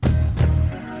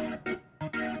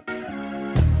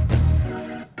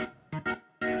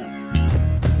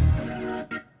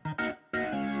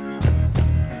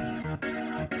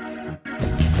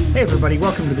Hey everybody,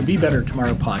 welcome to the Be Better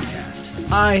Tomorrow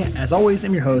podcast. I, as always,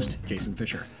 am your host, Jason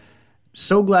Fisher.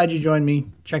 So glad you joined me.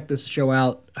 Check this show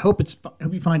out. I hope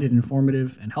you find it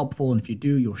informative and helpful, and if you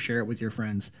do, you'll share it with your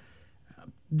friends.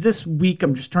 This week,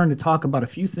 I'm just trying to talk about a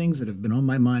few things that have been on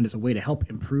my mind as a way to help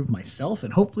improve myself,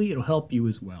 and hopefully it'll help you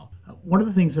as well. One of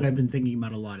the things that I've been thinking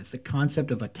about a lot is the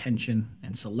concept of attention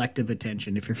and selective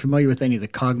attention. If you're familiar with any of the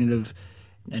cognitive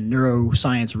and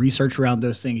neuroscience research around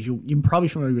those things, you're probably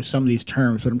familiar with some of these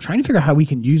terms, but I'm trying to figure out how we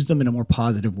can use them in a more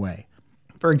positive way.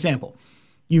 For example,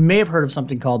 you may have heard of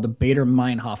something called the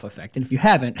Baader-Meinhof effect, and if you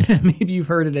haven't, maybe you've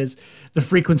heard it as the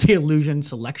frequency illusion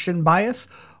selection bias,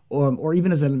 or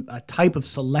even as a type of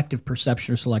selective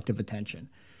perception or selective attention.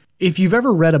 If you've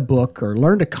ever read a book or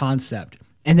learned a concept,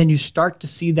 and then you start to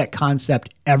see that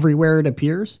concept everywhere it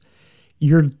appears,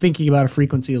 you're thinking about a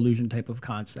frequency illusion type of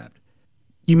concept.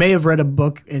 You may have read a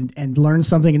book and learned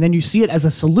something, and then you see it as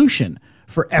a solution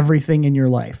for everything in your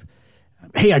life.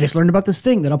 Hey, I just learned about this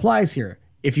thing that applies here.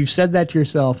 If you've said that to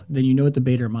yourself, then you know what the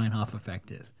Baader-Meinhof effect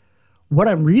is. What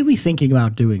I'm really thinking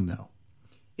about doing, though,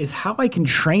 is how I can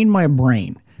train my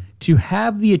brain to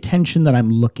have the attention that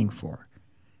I'm looking for.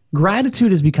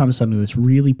 Gratitude has become something that's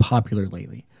really popular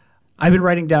lately. I've been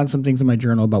writing down some things in my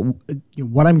journal about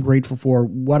what I'm grateful for,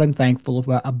 what I'm thankful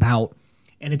about,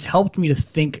 and it's helped me to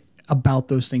think about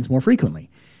those things more frequently.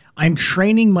 I'm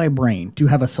training my brain to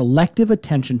have a selective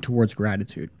attention towards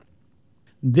gratitude.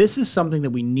 This is something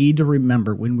that we need to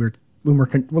remember when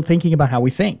we're thinking about how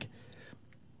we think.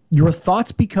 Your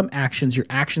thoughts become actions, your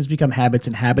actions become habits,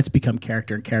 and habits become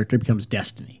character, and character becomes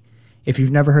destiny. If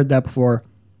you've never heard that before,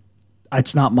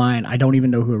 it's not mine. I don't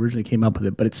even know who originally came up with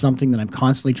it, but it's something that I'm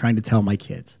constantly trying to tell my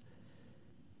kids.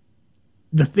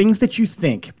 The things that you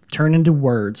think turn into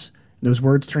words, and those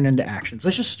words turn into actions.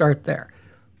 Let's just start there.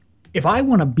 If I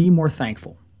want to be more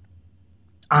thankful,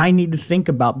 I need to think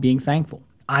about being thankful.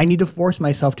 I need to force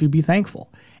myself to be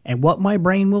thankful. And what my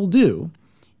brain will do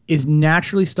is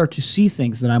naturally start to see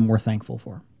things that I'm more thankful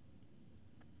for.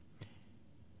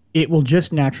 It will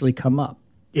just naturally come up.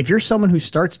 If you're someone who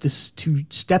starts to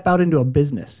step out into a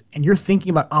business and you're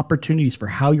thinking about opportunities for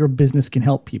how your business can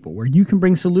help people, where you can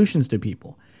bring solutions to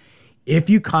people, if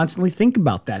you constantly think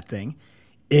about that thing,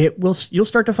 you'll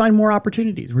start to find more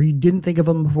opportunities where you didn't think of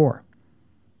them before.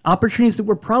 Opportunities that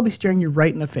were probably staring you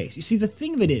right in the face. You see, the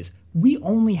thing of it is, we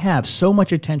only have so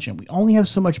much attention. We only have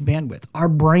so much bandwidth. Our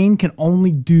brain can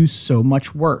only do so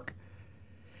much work.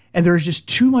 And there's just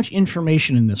too much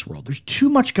information in this world. There's too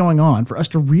much going on for us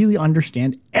to really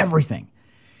understand everything.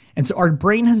 And so our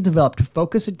brain has developed to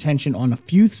focus attention on a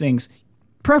few things,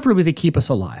 preferably to keep us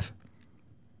alive.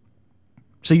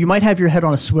 So you might have your head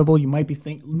on a swivel. You might be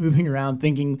moving around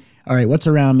thinking, all right, what's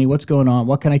around me? What's going on?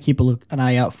 What can I keep an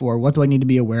eye out for? What do I need to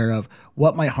be aware of?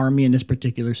 What might harm me in this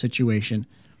particular situation?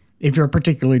 If you're a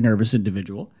particularly nervous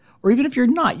individual, or even if you're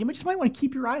not, you might want to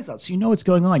keep your eyes out so you know what's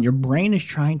going on. Your brain is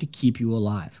trying to keep you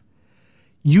alive.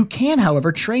 You can,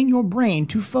 however, train your brain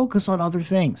to focus on other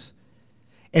things.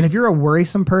 And if you're a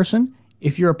worrisome person,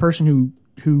 if you're a person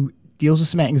who deals with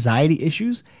some anxiety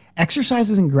issues,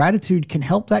 exercises and gratitude can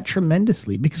help that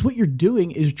tremendously, because what you're doing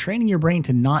is training your brain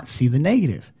to not see the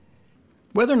negative.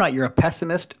 Whether or not you're a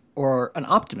pessimist or an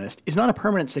optimist is not a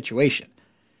permanent situation.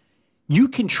 You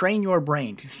can train your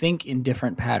brain to think in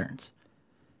different patterns.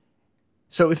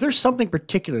 So if there's something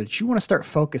particular that you want to start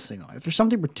focusing on, if there's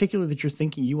something particular that you're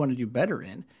thinking you want to do better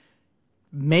in,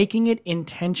 making it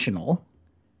intentional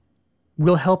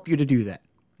will help you to do that.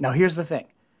 Now, here's the thing.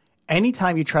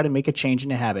 Anytime you try to make a change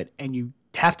in a habit and you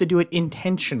have to do it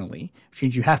intentionally, which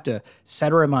means you have to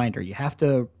set a reminder, you have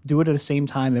to do it at the same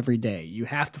time every day, you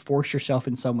have to force yourself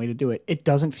in some way to do it, it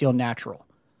doesn't feel natural.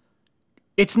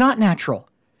 It's not natural.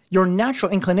 Your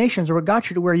natural inclinations are what got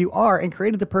you to where you are and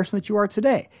created the person that you are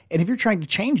today. And if you're trying to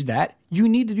change that, you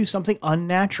need to do something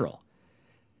unnatural.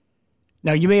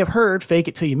 Now, you may have heard fake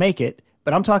it till you make it,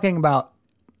 but I'm talking about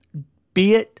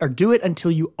be it or do it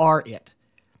until you are it.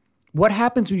 What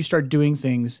happens when you start doing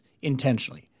things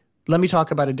intentionally? Let me talk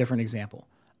about a different example.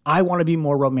 I want to be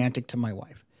more romantic to my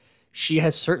wife. She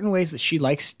has certain ways that she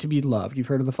likes to be loved. You've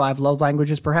heard of the 5 love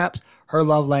languages, perhaps? Her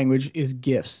love language is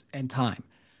gifts and time.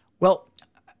 Well,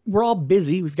 we're all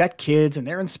busy. We've got kids and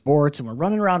they're in sports and we're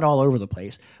running around all over the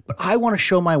place. But I want to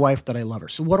show my wife that I love her.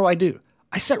 So what do?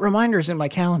 I set reminders in my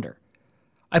calendar.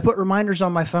 I put reminders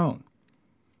on my phone.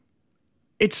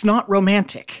 It's not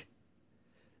romantic.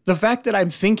 The fact that I'm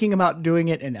thinking about doing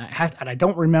it and I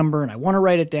don't remember and I want to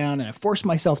write it down and I force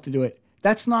myself to do it,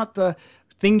 that's not the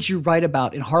things you write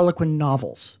about in Harlequin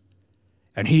novels.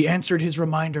 And he answered his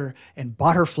reminder and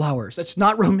bought her flowers. That's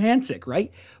not romantic,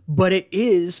 right? But it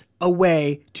is a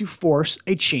way to force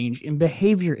a change in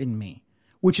behavior in me.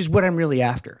 which is what I'm really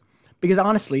after. Because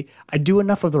honestly, I do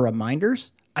enough of the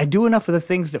reminders, I do enough of the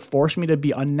things that force me to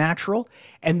be unnatural,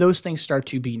 and those things start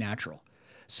to be natural.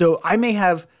 So I may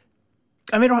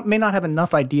not have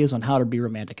enough ideas on how to be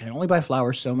romantic. I can only buy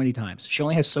flowers so many times. She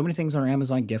only has so many things on her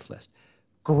Amazon gift list.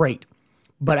 Great.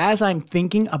 But as I'm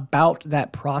thinking about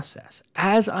that process,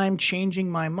 as I'm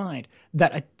changing my mind,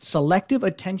 that selective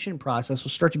attention process will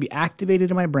start to be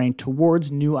activated in my brain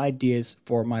towards new ideas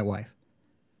for my wife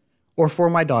or for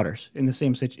my daughters in the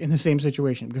same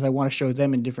situation, because I want to show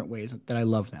them in different ways that I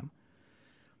love them.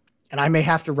 And I may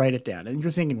have to write it down. And you're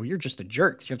thinking, well, you're just a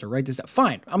jerk. You have to write this down.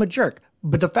 Fine, I'm a jerk.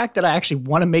 But the fact that I actually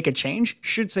want to make a change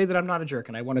should say that I'm not a jerk,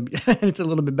 and I want to be. It's a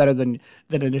little bit better than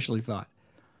initially thought.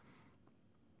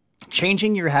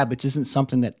 Changing your habits isn't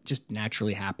something that just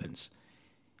naturally happens.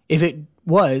 If it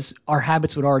was, our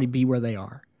habits would already be where they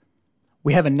are.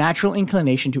 We have a natural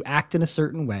inclination to act in a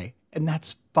certain way, and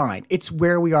that's fine. It's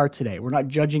where we are today. We're not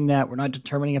judging that. We're not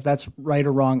determining if that's right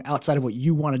or wrong outside of what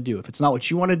you want to do. If it's not what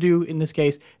you want to do in this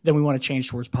case, then we want to change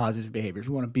towards positive behaviors.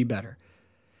 We want to be better.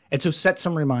 And so set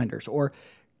some reminders or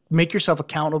make yourself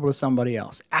accountable to somebody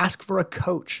else. Ask for a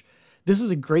coach. This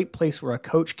is a great place where a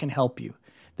coach can help you.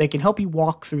 They can help you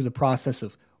walk through the process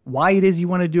of why it is you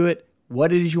want to do it,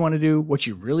 what it is you want to do, what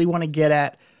you really want to get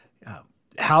at,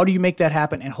 how do you make that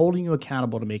happen, and holding you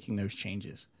accountable to making those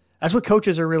changes. That's what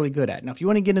coaches are really good at. Now, if you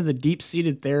want to get into the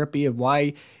deep-seated therapy of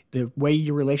why the way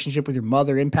your relationship with your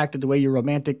mother impacted the way you're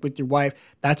romantic with your wife,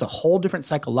 that's a whole different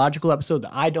psychological episode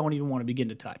that I don't even want to begin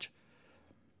to touch.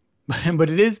 But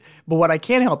what I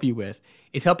can help you with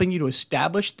is helping you to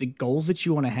establish the goals that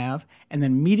you want to have and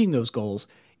then meeting those goals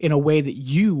in a way that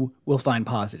you will find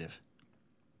positive.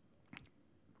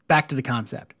 Back to the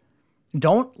concept.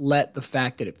 Don't let the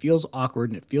fact that it feels awkward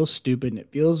and it feels stupid and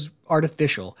it feels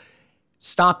artificial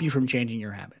stop you from changing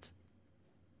your habits.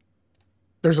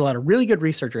 There's a lot of really good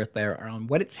research out there around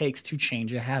what it takes to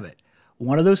change a habit.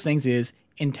 One of those things is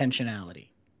intentionality.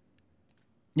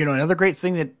 Another great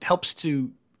thing that helps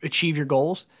to achieve your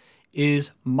goals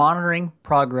is monitoring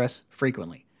progress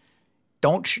frequently.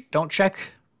 Don't check.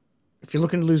 If you're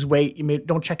looking to lose weight,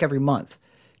 don't check every month.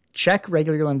 Check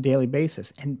regularly on a daily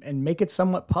basis and make it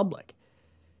somewhat public.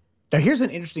 Now, here's an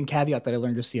interesting caveat that I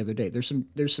learned just the other day. There's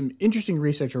some interesting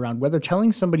research around whether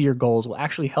telling somebody your goals will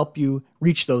actually help you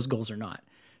reach those goals or not.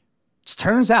 It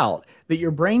turns out that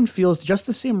your brain feels just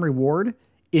the same reward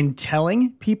in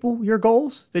telling people your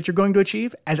goals that you're going to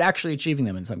achieve as actually achieving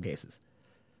them in some cases.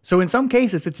 So in some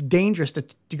cases, it's dangerous to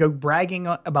go bragging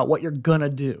about what you're going to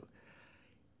do.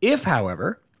 If,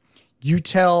 however, you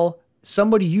tell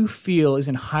somebody you feel is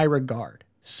in high regard,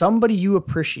 somebody you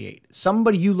appreciate,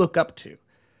 somebody you look up to,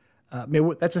 maybe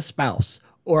that's a spouse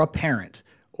or a parent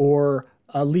or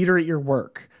a leader at your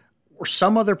work or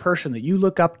some other person that you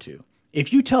look up to,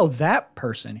 if you tell that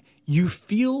person, you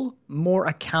feel more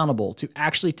accountable to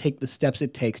actually take the steps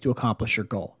it takes to accomplish your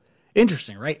goal.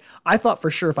 Interesting, right? I thought for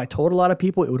sure if I told a lot of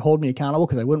people, it would hold me accountable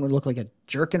because I wouldn't look like a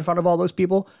jerk in front of all those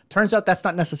people. Turns out that's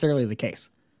not necessarily the case.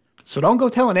 So don't go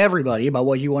telling everybody about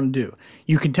what you want to do.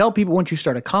 You can tell people once you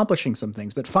start accomplishing some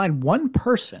things, but find one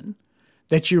person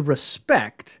that you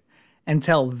respect and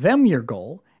tell them your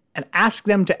goal and ask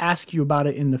them to ask you about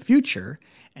it in the future,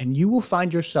 and you will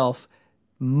find yourself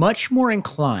much more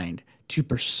inclined to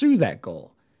pursue that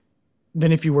goal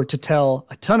than if you were to tell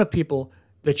a ton of people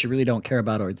that you really don't care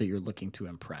about or that you're looking to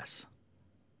impress.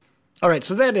 All right,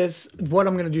 so that is what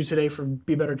I'm going to do today for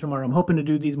Be Better Tomorrow. I'm hoping to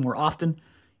do these more often.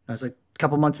 I was like a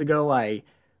couple months ago, I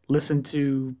listened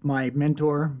to my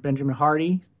mentor, Benjamin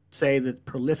Hardy, say that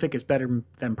prolific is better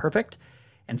than perfect.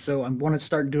 And so I want to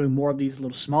start doing more of these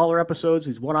little smaller episodes,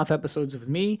 these one-off episodes with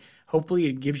me. Hopefully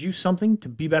it gives you something to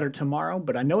be better tomorrow,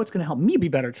 but I know it's going to help me be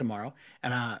better tomorrow,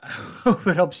 and I hope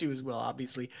it helps you as well.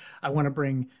 Obviously, I want to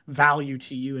bring value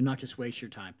to you and not just waste your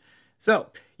time. So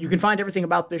you can find everything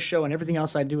about this show and everything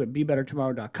else I do at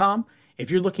BeBetterTomorrow.com.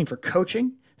 If you're looking for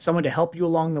coaching, someone to help you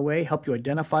along the way, help you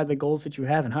identify the goals that you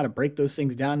have and how to break those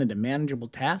things down into manageable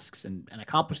tasks and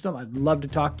accomplish them, I'd love to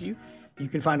talk to you. You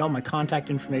can find all my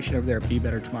contact information over there at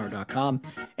BeBetterTomorrow.com.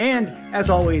 And as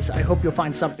always, I hope you'll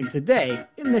find something today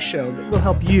in this show that will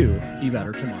help you be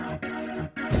better tomorrow.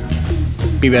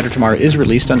 Be Better Tomorrow is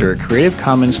released under a Creative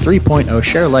Commons 3.0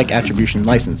 share-alike attribution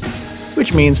license,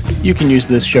 which means you can use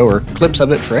this show or clips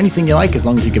of it for anything you like as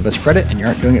long as you give us credit and you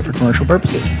aren't doing it for commercial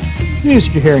purposes. The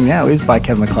music you're hearing now is by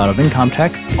Kevin MacLeod of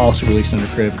Incomtech, also released under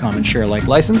Creative Commons share-alike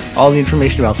license. All the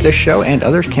information about this show and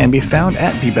others can be found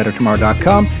at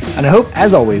BeBetterTomorrow.com, and I hope,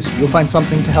 as always, you'll find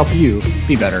something to help you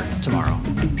be better tomorrow.